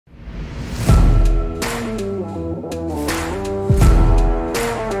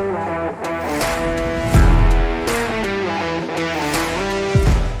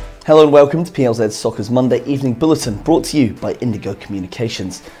Hello and welcome to PLZ Soccer's Monday Evening Bulletin, brought to you by Indigo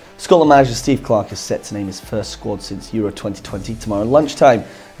Communications. Scotland manager Steve Clarke is set to name his first squad since Euro 2020 tomorrow lunchtime.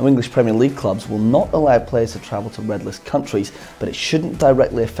 Now, English Premier League clubs will not allow players to travel to red list countries, but it shouldn't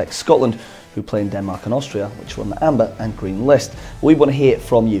directly affect Scotland, who play in Denmark and Austria, which are on the amber and green list. We want to hear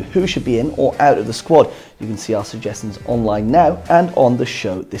from you. Who should be in or out of the squad? You can see our suggestions online now and on the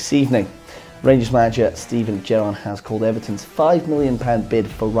show this evening. Rangers manager Steven Gerrard has called Everton's £5 million bid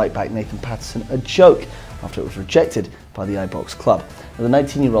for right-back Nathan Patterson a joke after it was rejected by the Ibrox club. Now, the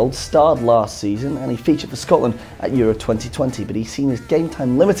 19-year-old starred last season and he featured for Scotland at Euro 2020, but he's seen his game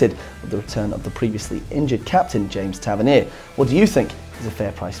time limited with the return of the previously injured captain James Tavernier. What do you think is a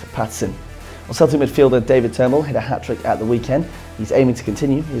fair price for Patterson? Well, Celtic midfielder David Turnbull hit a hat-trick at the weekend. He's aiming to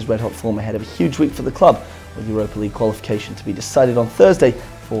continue his red-hot form ahead of a huge week for the club, with Europa League qualification to be decided on Thursday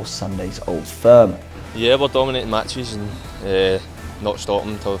for Sunday's Old Firm. Yeah, we're dominating matches and not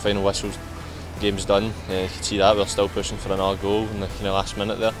stopping until the final whistle's game's done. You can see that we're still pushing for another goal in the kind of last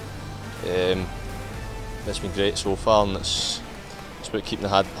minute there. It's been great so far, and it's about keeping the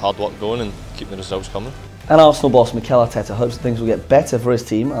hard work going and keeping the results coming. And Arsenal boss Mikel Arteta hopes that things will get better for his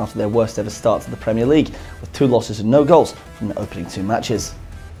team after their worst ever start to the Premier League, with 2 losses and no goals from the opening 2 matches.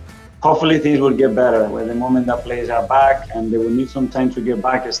 Hopefully things will get better. With the moment that players are back, and they will need some time to get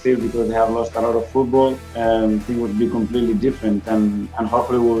back still because they have lost a lot of football, things will be completely different, and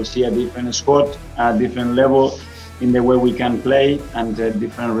hopefully we will see a different squad, a different level in the way we can play, and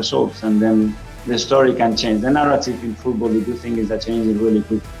different results, and then the story can change. The narrative in football, the good thing is that changes really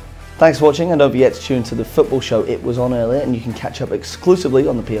quick. Thanks for watching, and don't forget to tune to the football show It Was On earlier, and you can catch up exclusively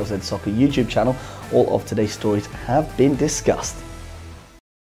on the PLZ Soccer YouTube channel. All of today's stories have been discussed.